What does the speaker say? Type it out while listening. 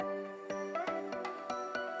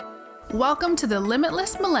Welcome to the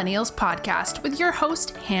Limitless Millennials podcast with your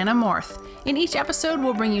host, Hannah Morth. In each episode,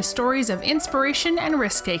 we'll bring you stories of inspiration and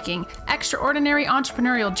risk-taking, extraordinary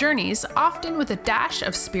entrepreneurial journeys, often with a dash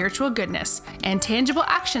of spiritual goodness, and tangible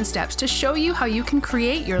action steps to show you how you can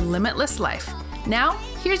create your limitless life. Now,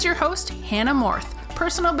 here's your host, Hannah Morth,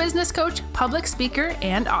 personal business coach, public speaker,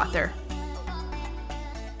 and author.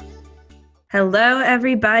 Hello,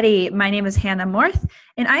 everybody. My name is Hannah Morth,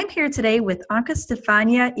 and I'm here today with Anca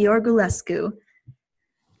Stefania Iorgulescu.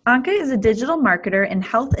 Anca is a digital marketer and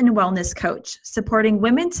health and wellness coach, supporting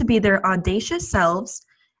women to be their audacious selves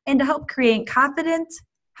and to help create confident,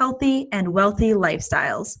 healthy, and wealthy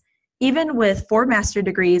lifestyles. Even with 4 master's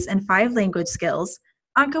degrees and 5 language skills,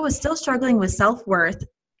 Anca was still struggling with self-worth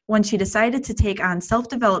when she decided to take on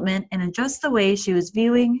self-development and adjust the way she was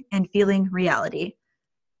viewing and feeling reality.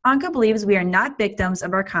 Anca believes we are not victims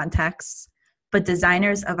of our contexts, but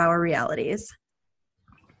designers of our realities.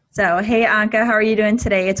 So, hey, Anca, how are you doing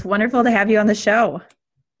today? It's wonderful to have you on the show.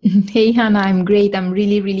 Hey, Hannah, I'm great. I'm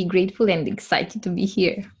really grateful and excited to be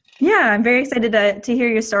here. Yeah, I'm very excited to hear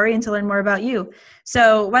your story and to learn more about you.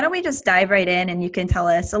 So why don't we just dive right in and you can tell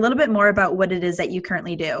us a little bit more about what it is that you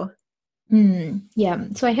currently do.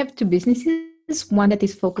 So I have 2 businesses. One that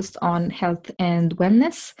is focused on health and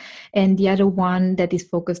wellness, and the other one that is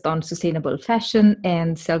focused on sustainable fashion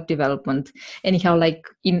and self-development. Anyhow, like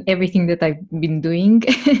in everything that I've been doing,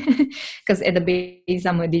 because at the base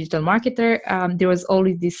I'm a digital marketer, there was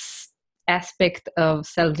always this aspect of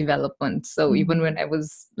self-development. So even when I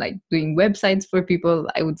was like doing websites for people,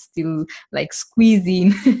 I would still like squeeze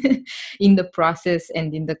in in the process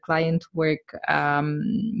and in the client work,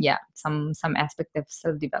 some aspect of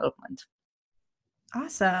self-development.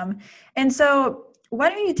 Awesome. And so why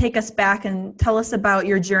don't you take us back and tell us about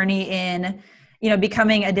your journey in,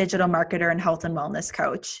 becoming a digital marketer and health and wellness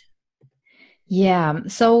coach? Yeah.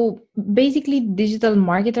 So basically digital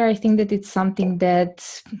marketer, I think that it's something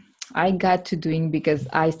that I got to doing because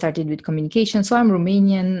I started with communication. So I'm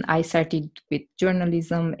Romanian. I started with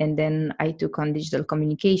journalism and then I took on digital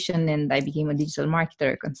communication and I became a digital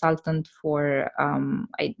marketer, consultant for,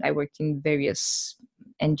 I worked in various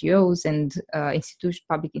NGOs and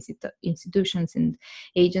public institutions and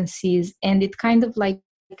agencies. And it kind of like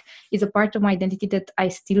is a part of my identity that I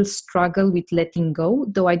still struggle with letting go,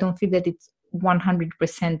 though I don't feel that it's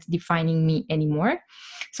 100% defining me anymore.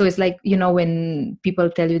 So it's like, when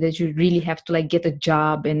people tell you that you really have to like get a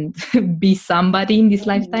job and be somebody in this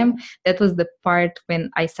lifetime, that was the part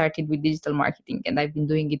when I started with digital marketing. And I've been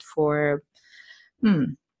doing it for,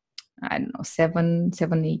 I don't know,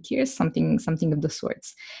 8 years, something of the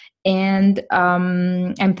sorts. And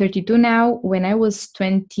I'm 32 now. When I was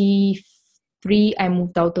 23, I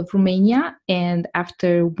moved out of Romania, and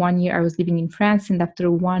after 1 year I was living in France, and after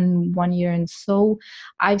one year and so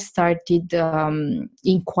I've started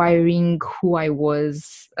inquiring who I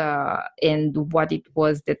was and what it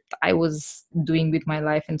was that I was doing with my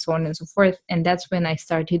life and so on and so forth. And that's when I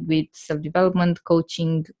started with self-development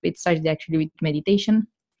coaching. It started actually with meditation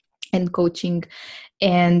and coaching,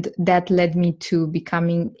 and that led me to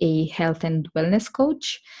becoming a health and wellness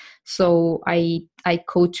coach. So I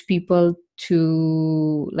coach people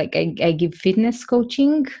to like I give fitness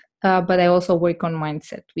coaching, but I also work on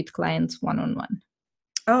mindset with clients one-on-one.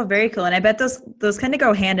 Oh, very cool. And I bet those kind of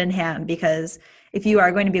go hand in hand, because if you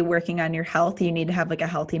are going to be working on your health, you need to have like a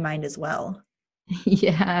healthy mind as well.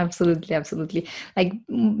 Yeah, absolutely. Like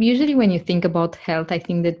usually when you think about health, I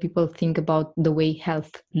think that people think about the way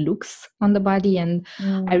health looks on the body. And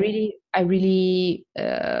I really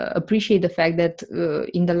appreciate the fact that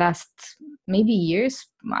in the last maybe years,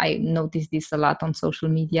 I noticed this a lot on social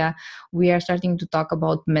media, we are starting to talk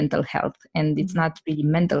about mental health. And it's not really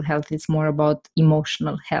mental health, it's more about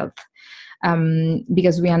emotional health.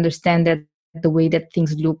 Because we understand that the way that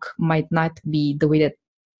things look might not be the way that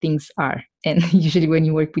things are. And usually when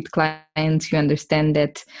you work with clients, you understand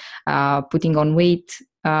that putting on weight,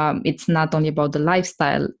 it's not only about the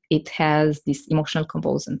lifestyle, it has this emotional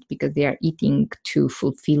component because they are eating to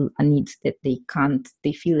fulfill a need that they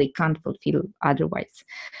feel they can't fulfill otherwise.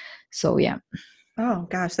 So, yeah. Oh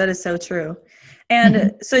gosh, that is so true.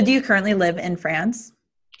 And so do you currently live in France?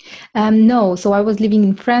 No, so I was living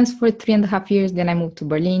in France for 3.5 years. Then I moved to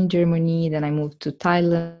Berlin, Germany. Then I moved to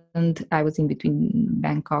Thailand. I was in between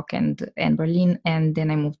Bangkok and Berlin. And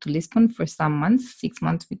then I moved to Lisbon for some months, 6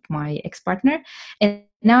 months with my ex-partner. And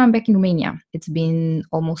now I'm back in Romania. It's been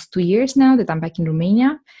almost 2 years now that I'm back in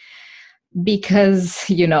Romania because,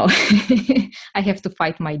 I have to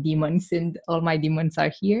fight my demons and all my demons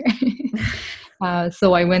are here.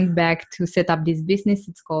 So I went back to set up this business.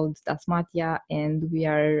 It's called Tasmatia, and we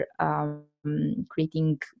are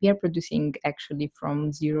producing actually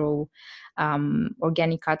from zero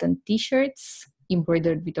organic cotton t-shirts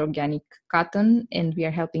embroidered with organic cotton, and we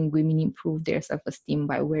are helping women improve their self-esteem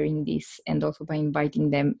by wearing this, and also by inviting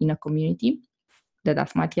them in a community, the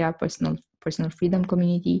Dasmatia personal freedom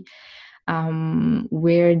community,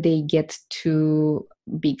 where they get to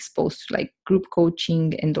be exposed to like group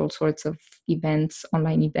coaching and all sorts of events,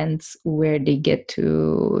 online events, where they get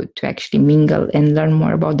to actually mingle and learn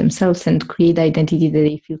more about themselves and create identity that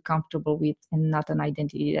they feel comfortable with, and not an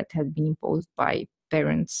identity that has been imposed by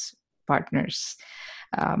parents, partners,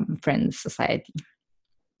 friends, society.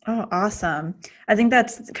 Oh, awesome. I think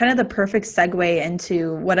that's kind of the perfect segue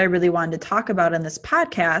into what I really wanted to talk about in this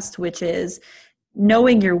podcast, which is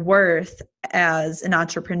knowing your worth as an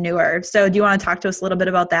entrepreneur. So do you want to talk to us a little bit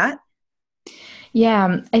about that?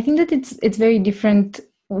 Yeah, I think that it's very different.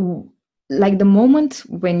 Like the moment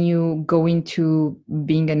when you go into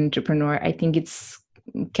being an entrepreneur, I think it's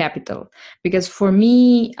capital, because for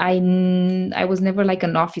me, I was never like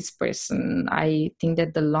an office person. I think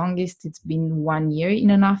that the longest it's been 1 year in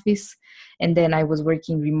an office, and then I was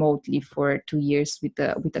working remotely for 2 years with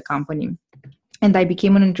a company. And I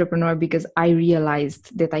became an entrepreneur because I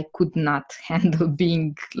realized that I could not handle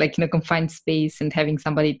being like in a confined space and having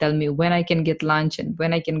somebody tell me when I can get lunch and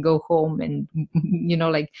when I can go home, and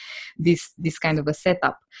like this kind of a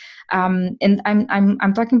setup. And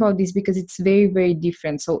I'm talking about this because it's very, very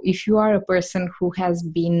different. So if you are a person who has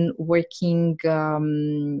been working,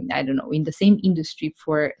 I don't know, in the same industry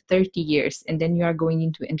for 30 years, and then you are going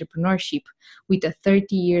into entrepreneurship with a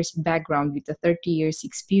 30 years background, with a 30 years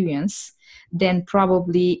experience, then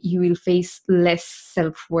probably you will face less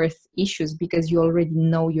self-worth issues, because you already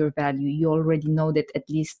know your value. You already know that at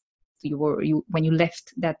least when you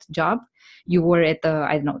left that job, you were at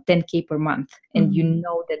I don't know, 10K per month, and you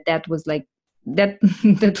know that was like that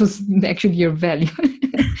that was actually your value.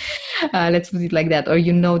 Let's put it like that. Or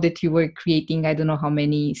you know that you were creating, I don't know how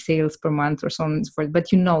many sales per month or so on and so forth,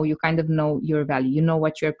 but you kind of know your value. You know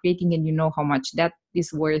what you're creating, and you know how much that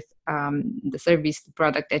is worth, the service, the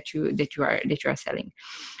product that you are selling.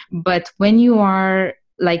 But when you are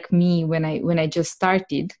like me, when I just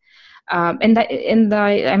started, I'm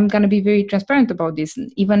going to be very transparent about this.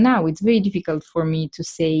 Even now, it's very difficult for me to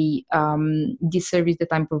say this service that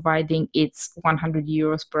I'm providing, it's 100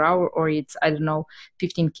 euros per hour, or it's, I don't know,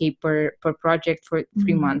 15K per project for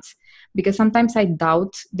 3 months. Because sometimes I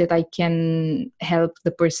doubt that I can help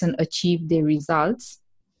the person achieve their results.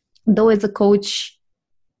 Though as a coach,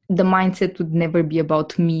 the mindset would never be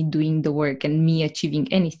about me doing the work and me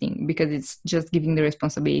achieving anything, because it's just giving the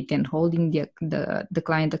responsibility and holding the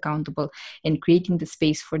client accountable and creating the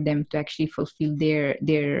space for them to actually fulfill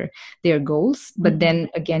their goals. But then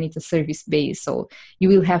again, it's a service base. So you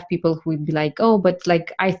will have people who will be like, oh, but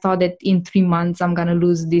like I thought that in 3 months I'm going to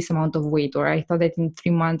lose this amount of weight, or I thought that in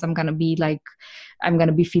 3 months I'm going to be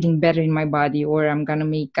feeling better in my body, or I'm going to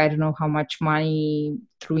make, I don't know how much money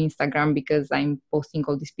through Instagram because I'm posting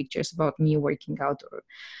all these pictures about me working out, or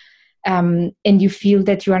and you feel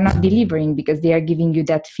that you are not delivering because they are giving you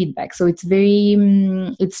that feedback. So it's very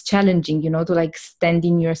it's challenging, to like stand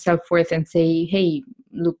in your self-worth and say, hey,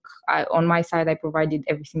 look, on my side I provided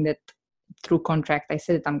everything that through contract I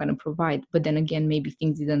said that I'm going to provide. But then again, maybe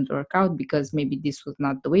things didn't work out because maybe this was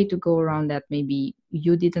not the way to go around that. Maybe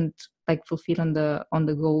you didn't like fulfill on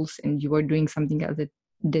the goals, and you were doing something else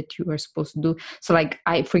that you were supposed to do. So like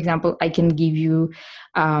for example, I can give you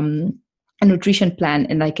a nutrition plan,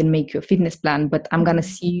 and I can make you a fitness plan, but I'm going to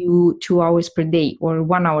see you 2 hours per day, or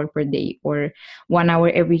 1 hour per day, or 1 hour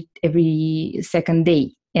every second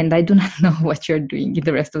day. And I do not know what you're doing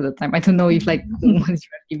the rest of the time. I don't know if like once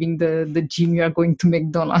you're leaving the gym, you are going to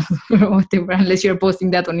McDonald's or whatever, unless you're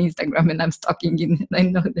posting that on Instagram and I'm stalking you. And I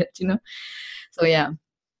know that, So yeah,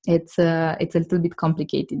 it's a little bit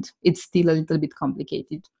complicated. It's still a little bit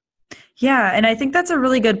complicated. Yeah. And I think that's a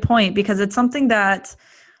really good point, because it's something that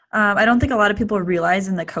I don't think a lot of people realize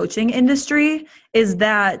in the coaching industry, is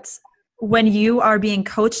that when you are being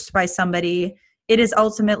coached by somebody, it is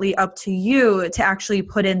ultimately up to you to actually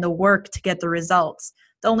put in the work to get the results.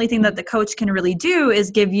 The only thing that the coach can really do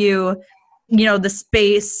is give you, the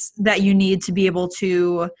space that you need to be able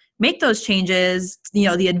to make those changes,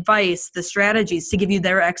 the advice, the strategies, to give you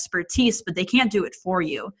their expertise, but they can't do it for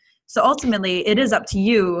you. So ultimately, it is up to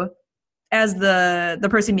you as the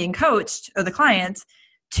person being coached, or the client,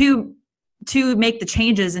 to make the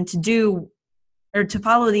changes and to do, or to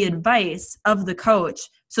follow the advice of the coach,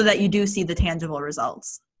 so that you do see the tangible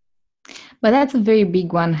results. But that's a very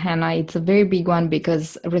big one, Hannah. It's a very big one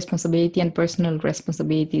because responsibility and personal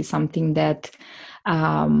responsibility is something that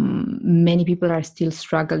many people are still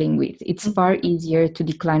struggling with. It's far easier to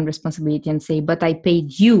decline responsibility and say, but I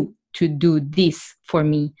paid you to do this for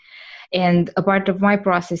me. And a part of my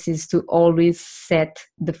process is to always set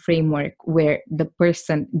the framework where the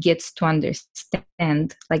person gets to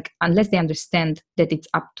understand, like, unless they understand that it's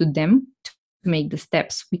up to them to make the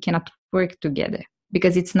steps, we cannot work together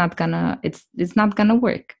because it's not gonna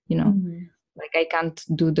work, Mm-hmm. like I can't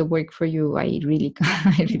do the work for you. I really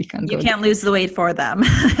can't, I really can't You go can't lose the weight for them.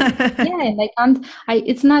 yeah, and I can't.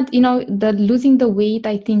 It's not. The losing the weight.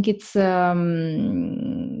 I think it's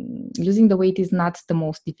losing the weight is not the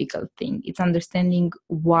most difficult thing. It's understanding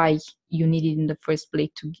why you need it in the first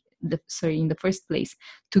place in the first place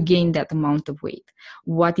to gain that amount of weight.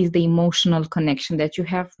 What is the emotional connection that you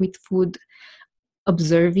have with food?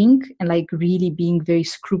 Observing and like really being very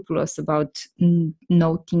scrupulous about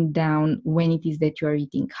noting down when it is that you are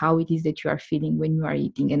eating, how it is that you are feeling when you are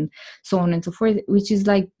eating, and so on and so forth, which is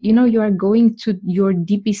like, you are going to your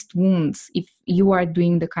deepest wounds if you are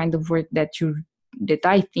doing the kind of work that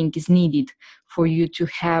I think is needed for you to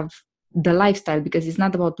have the lifestyle, because it's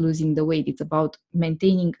not about losing the weight, it's about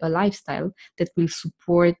maintaining a lifestyle that will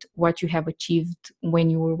support what you have achieved when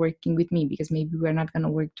you were working with me, because maybe we're not going to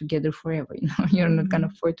work together forever. You're not going to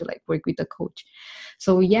afford to like work with a coach.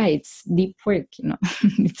 So yeah, it's deep work,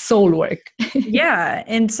 it's soul work. Yeah.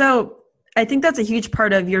 And so I think that's a huge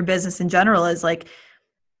part of your business in general, is like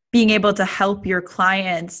being able to help your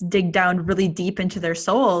clients dig down really deep into their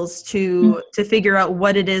souls to figure out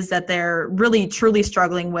what it is that they're really truly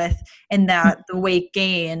struggling with, and that the weight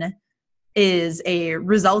gain is a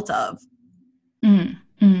result of.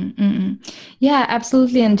 Yeah,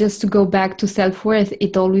 absolutely. And just to go back to self-worth,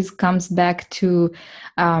 it always comes back to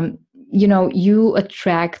you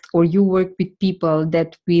attract or you work with people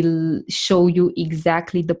that will show you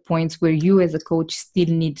exactly the points where you as a coach still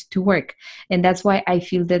need to work. And that's why I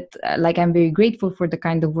feel that like I'm very grateful for the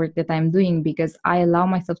kind of work that I'm doing, because I allow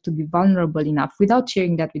myself to be vulnerable enough without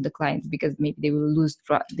sharing that with the clients, because maybe they will lose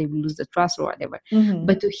the trust or whatever.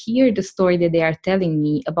 But to hear the story that they are telling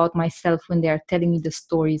me about myself when they are telling me the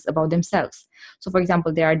stories about themselves. So for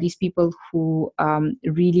example, there are these people who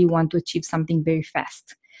really want to achieve something very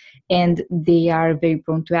fast, and they are very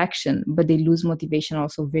prone to action, but they lose motivation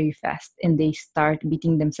also very fast, and they start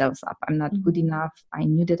beating themselves up. I'm not good enough. I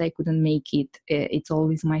knew that I couldn't make it. It's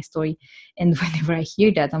always my story. And whenever I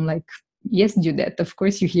hear that, I'm like, yes, Judith, of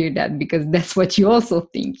course you hear that, because that's what you also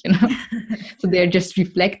think, So they're just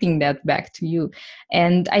reflecting that back to you.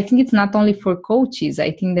 And I think it's not only for coaches.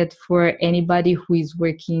 I think that for anybody who is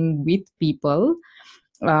working with people,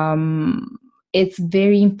 it's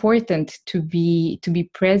very important to be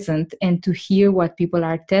present and to hear what people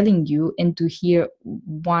are telling you, and to hear,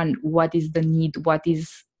 one, what is the need, what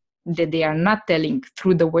is that they are not telling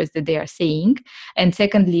through the words that they are saying. And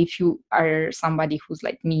secondly, if you are somebody who's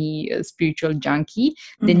like me, a spiritual junkie,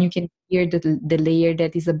 then you can hear the layer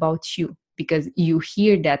that is about you, because you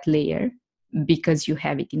hear that layer because you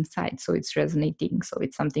have it inside, so it's resonating, so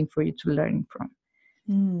it's something for you to learn from.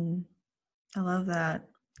 I love that.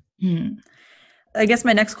 I guess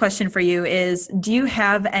my next question for you is, do you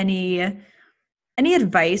have any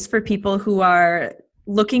advice for people who are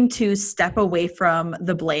looking to step away from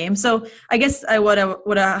the blame? So I guess how I want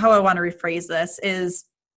to rephrase this is,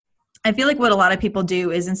 I feel like what a lot of people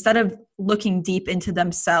do is, instead of looking deep into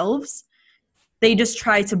themselves, they just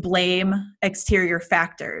try to blame exterior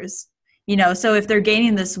factors. So if they're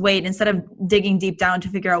gaining this weight, instead of digging deep down to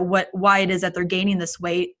figure out why it is that they're gaining this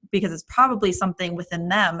weight, because it's probably something within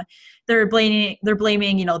them, they're blaming,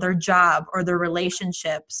 their job or their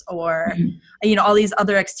relationships or, all these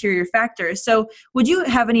other exterior factors. So would you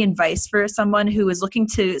have any advice for someone who is looking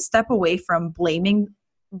to step away from blaming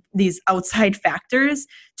these outside factors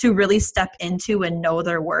to really step into and know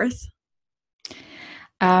their worth?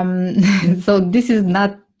 So this is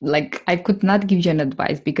not like, I could not give you an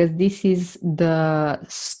advice, because this is the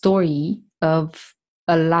story of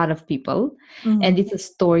a lot of people. And it's a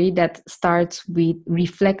story that starts with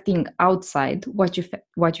reflecting outside what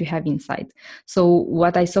you have inside. So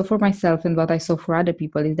what I saw for myself and what I saw for other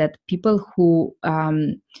people is that people who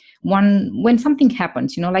when something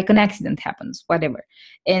happens, like an accident happens, whatever,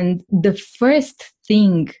 and the first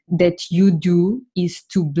thing that you do is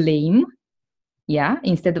to blame. Yeah,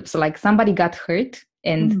 instead of, so like somebody got hurt,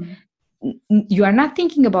 and you are not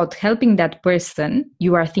thinking about helping that person,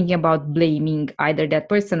 you are thinking about blaming either that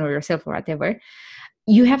person or yourself or whatever.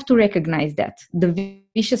 You have to recognize that the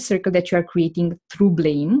vicious circle that you are creating through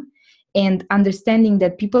blame and understanding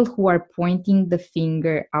that people who are pointing the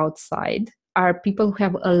finger outside are people who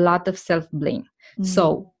have a lot of self-blame.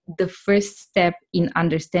 So the first step in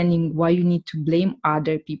understanding why you need to blame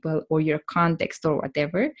other people or your context or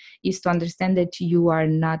whatever is to understand that you are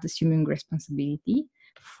not assuming responsibility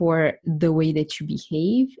for the way that you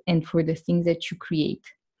behave and for the things that you create.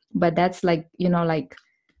 But that's like, it's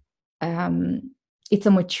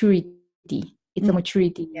a maturity. It's a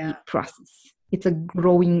maturity process. It's a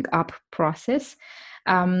growing up process.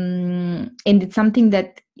 And it's something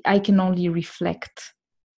that I can only reflect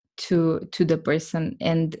to the person,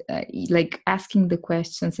 and like asking the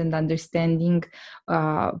questions and understanding.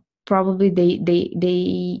 Probably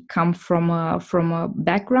they come from a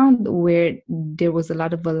background where there was a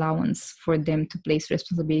lot of allowance for them to place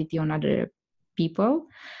responsibility on other people,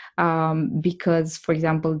 because, for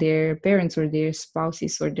example, their parents or their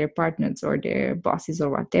spouses or their partners or their bosses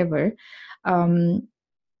or whatever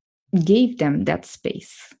gave them that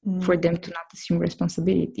space for them to not assume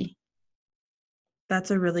responsibility.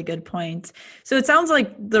 That's a really good point. So it sounds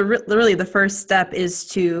like the first step is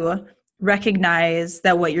to recognize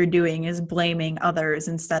that what you're doing is blaming others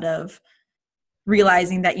instead of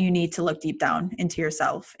realizing that you need to look deep down into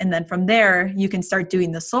yourself. And then from there, you can start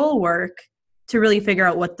doing the soul work to really figure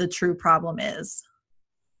out what the true problem is.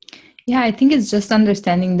 Yeah, I think it's just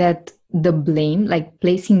understanding that the blame, like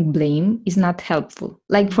placing blame, is not helpful.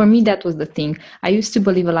 Like for me, that was the thing. I used to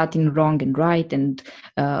believe a lot in wrong and right and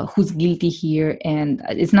who's guilty here. And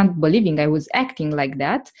it's not believing, I was acting like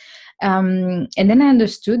that. And then I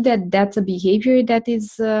understood that that's a behavior that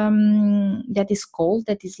is cold,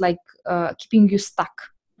 that is like keeping you stuck.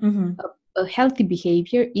 A healthy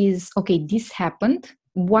behavior is, okay, this happened.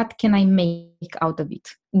 What can I make out of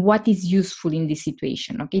it? What is useful in this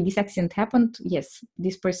situation? Okay, this accident happened. Yes,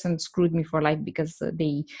 this person screwed me for life because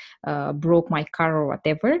they broke my car or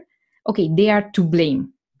whatever. Okay, they are to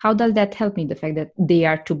blame. How does that help me? The fact that they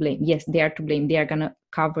are to blame. Yes, they are to blame. They are going to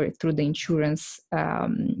cover through the insurance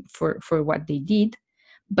for what they did.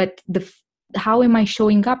 But how am I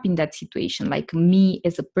showing up in that situation? Like me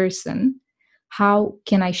as a person, how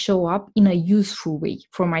can I show up in a useful way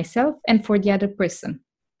for myself and for the other person,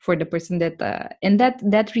 for the person that, and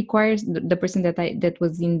that requires the person that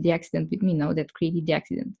was in the accident with me, that created the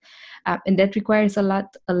accident. And that requires a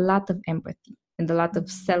lot of empathy and a lot of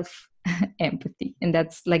self empathy. And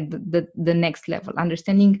that's like the next level,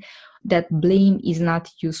 understanding that blame is not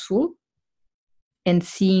useful and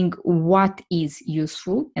seeing what is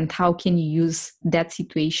useful and how can you use that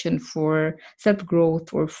situation for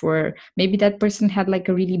self-growth, or for maybe that person had like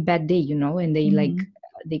a really bad day, and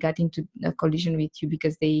they got into a collision with you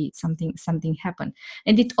because something happened.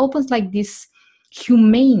 And it opens like this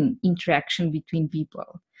humane interaction between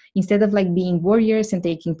people, instead of like being warriors and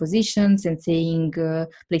taking positions and saying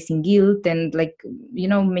placing guilt and like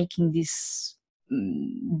making this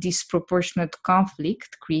disproportionate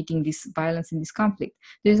conflict, creating this violence in this conflict.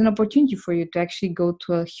 There's an opportunity for you to actually go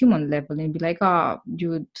to a human level and be like, oh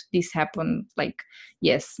dude, this happened, like,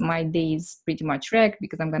 yes, my day is pretty much wrecked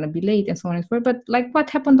because I'm gonna be late and so on and so forth, but like, what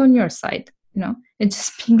happened on your side? And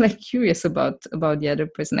just being like curious about the other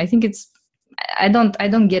person. I think it's, I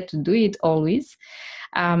don't get to do it always,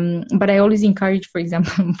 but I always encourage, for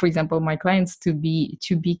example, my clients to be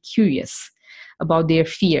curious about their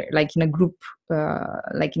fear, like in a group,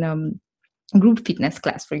 like in a group fitness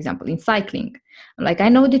class, for example, in cycling. Like, I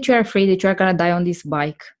know that you're afraid that you're gonna die on this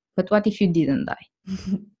bike, but what if you didn't die?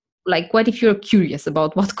 Like, what if you're curious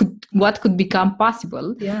about what could become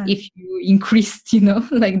possible if you increased,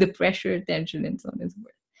 like the pressure, tension, and so on and so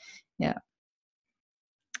forth. Yeah.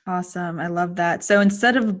 Awesome. I love that. So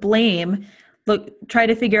instead of blame, try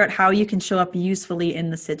to figure out how you can show up usefully in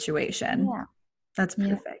the situation. Yeah. That's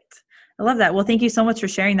perfect. Yeah. I love that. Well, thank you so much for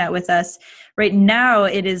sharing that with us. Right now,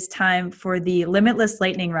 it is time for the Limitless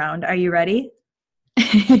Lightning Round. Are you ready?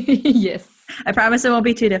 Yes. I promise it won't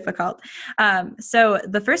be too difficult. So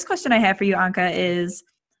the first question I have for you, Anca, is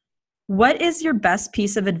what is your best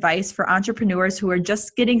piece of advice for entrepreneurs who are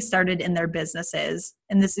just getting started in their businesses?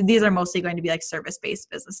 And these are mostly going to be like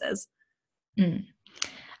service-based businesses. Don't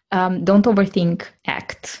overthink,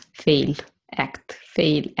 act, fail. Act,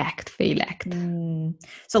 fail, act, fail, act.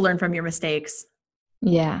 So learn from your mistakes.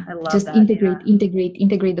 Yeah. I love just that.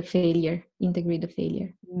 Integrate the failure. Integrate the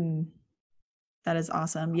failure. That is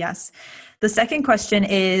awesome. Yes. The second question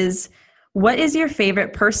is, what is your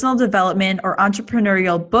favorite personal development or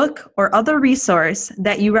entrepreneurial book or other resource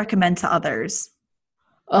that you recommend to others?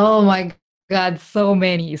 Oh my God, so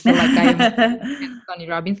many. So like I am Tony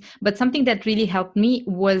Robbins, but something that really helped me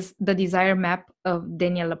was the desire map of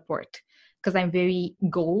Daniel Laporte, because I'm very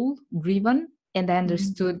goal driven, and I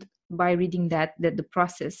understood by reading that the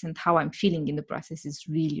process and how I'm feeling in the process is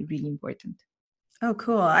really, really important. Oh,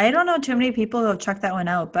 cool. I don't know too many people who have checked that one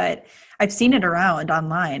out, but I've seen it around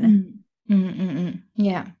online.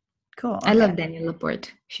 Yeah. Cool. Okay. I love Danielle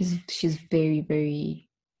Laporte. She's very, very,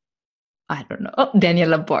 I don't know. Oh, Danielle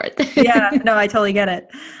Laporte. Yeah, no, I totally get it.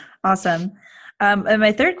 Awesome. And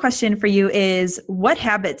my third question for you is, what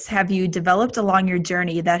habits have you developed along your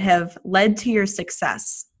journey that have led to your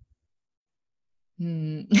success?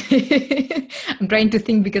 I'm trying to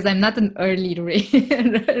think because I'm not an early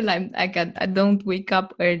riser. I don't wake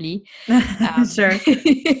up early. Sure.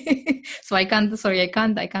 So I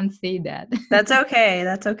can't say that. That's okay.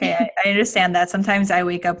 That's okay. I understand that. Sometimes I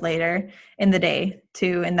wake up later in the day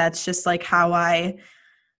too. And that's just like how I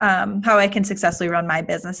can successfully run my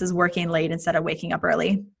business, is working late instead of waking up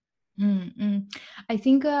early. I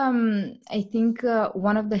think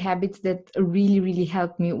one of the habits that really, really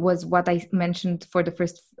helped me was what I mentioned for the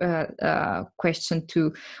first question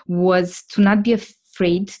too, was to not be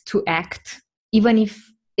afraid to act, even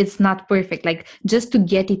if it's not perfect, like just to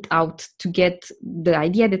get it out, to get the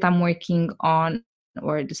idea that I'm working on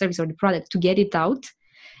or the service or the product, to get it out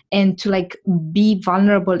and to like be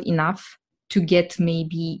vulnerable enough to get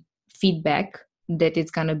maybe feedback that it's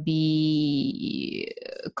gonna be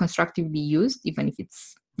constructively used, even if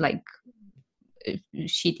it's like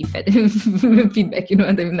shitty feedback, you know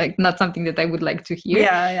what I mean? Like not something that I would like to hear.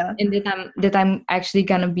 Yeah. And that I'm actually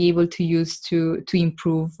gonna be able to use to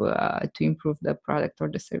improve the product or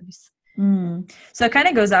the service. So it kind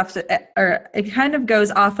of goes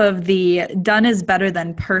off of the done is better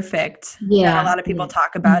than perfect that a lot of people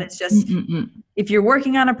talk about. It's just if you're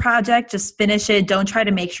working on a project, just finish it. Don't try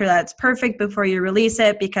to make sure that it's perfect before you release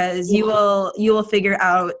it, because you will figure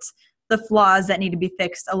out the flaws that need to be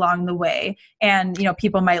fixed along the way. And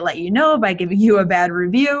people might let you know by giving you a bad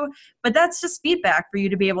review, but that's just feedback for you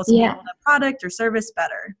to be able to handle the product or service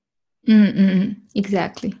better.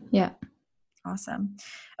 Exactly. Yeah. Awesome.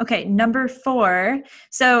 Okay, number 4.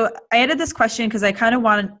 So I added this question because I kind of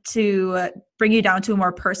wanted to bring you down to a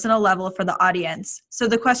more personal level for the audience. So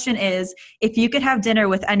the question is, if you could have dinner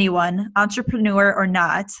with anyone, entrepreneur or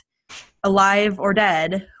not, alive or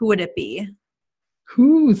dead, who would it be?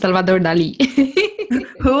 Who? Salvador Dali.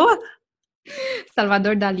 Who?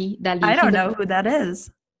 Salvador Dali. I don't know who that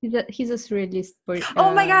is. He's a surrealist.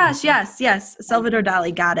 Oh my gosh, yes. Salvador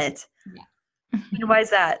Dali, got it. Yeah. And why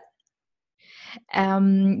is that?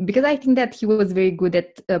 Because I think that he was very good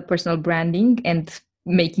at personal branding and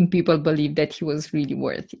making people believe that he was really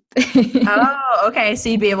worth it. Oh, okay. So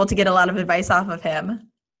you'd be able to get a lot of advice off of him.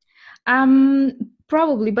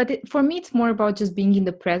 Probably, but for me, it's more about just being in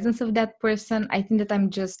the presence of that person. I think that I'm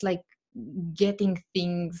just like getting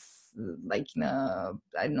things like in a,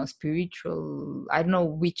 I don't know, spiritual, I don't know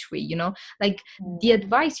which way, like the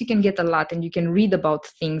advice you can get a lot and you can read about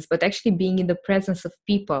things, but actually being in the presence of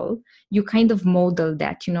people, you kind of model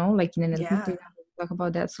that, like in an NLP talk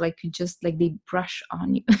about that. So like you just like they brush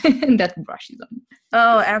on you and that brushes on you.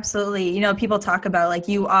 Oh, absolutely. People talk about like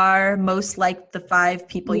you are most like the 5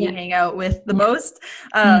 people you hang out with the most.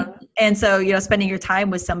 And so, spending your time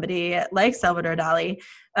with somebody like Salvador Dali,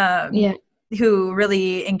 who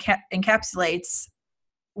really encapsulates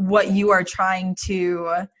what you are trying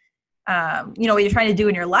to, what you're trying to do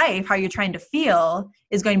in your life, how you're trying to feel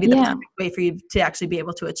is going to be the perfect way for you to actually be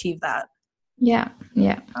able to achieve that. Yeah.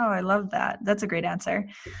 Oh, I love that. That's a great answer.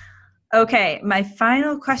 Okay. My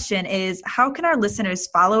final question is, how can our listeners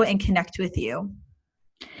follow and connect with you?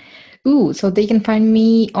 So they can find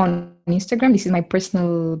me on Instagram. This is my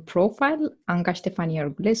personal profile, Anca Stefania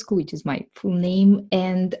Iorgulescu, which is my full name.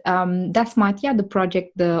 And Dasmatia, the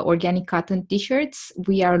project, the organic cotton t-shirts,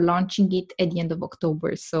 we are launching it at the end of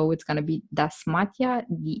October. So it's going to be Dasmatia,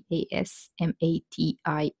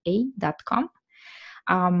 DASMATIA.com.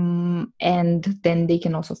 And then they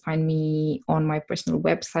can also find me on my personal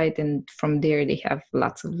website. And from there, they have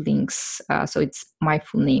lots of links. So it's my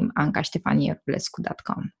full name,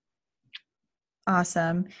 ancastefaniaiorgulescu.com.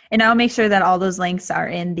 Awesome. And I'll make sure that all those links are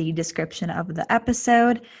in the description of the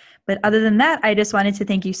episode. But other than that, I just wanted to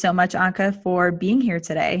thank you so much, Anca, for being here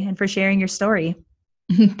today and for sharing your story.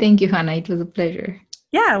 Thank you, Hannah. It was a pleasure.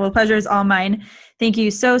 Yeah, well, pleasure is all mine. Thank you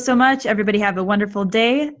so much. Everybody have a wonderful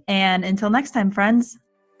day. And until next time, friends.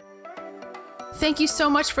 Thank you so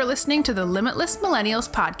much for listening to the Limitless Millennials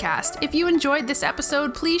podcast. If you enjoyed this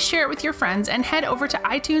episode, please share it with your friends and head over to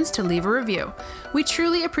iTunes to leave a review. We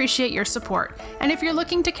truly appreciate your support. And if you're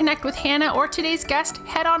looking to connect with Hannah or today's guest,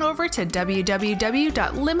 head on over to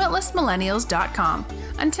www.limitlessmillennials.com.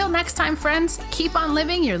 Until next time, friends, keep on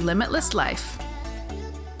living your limitless life.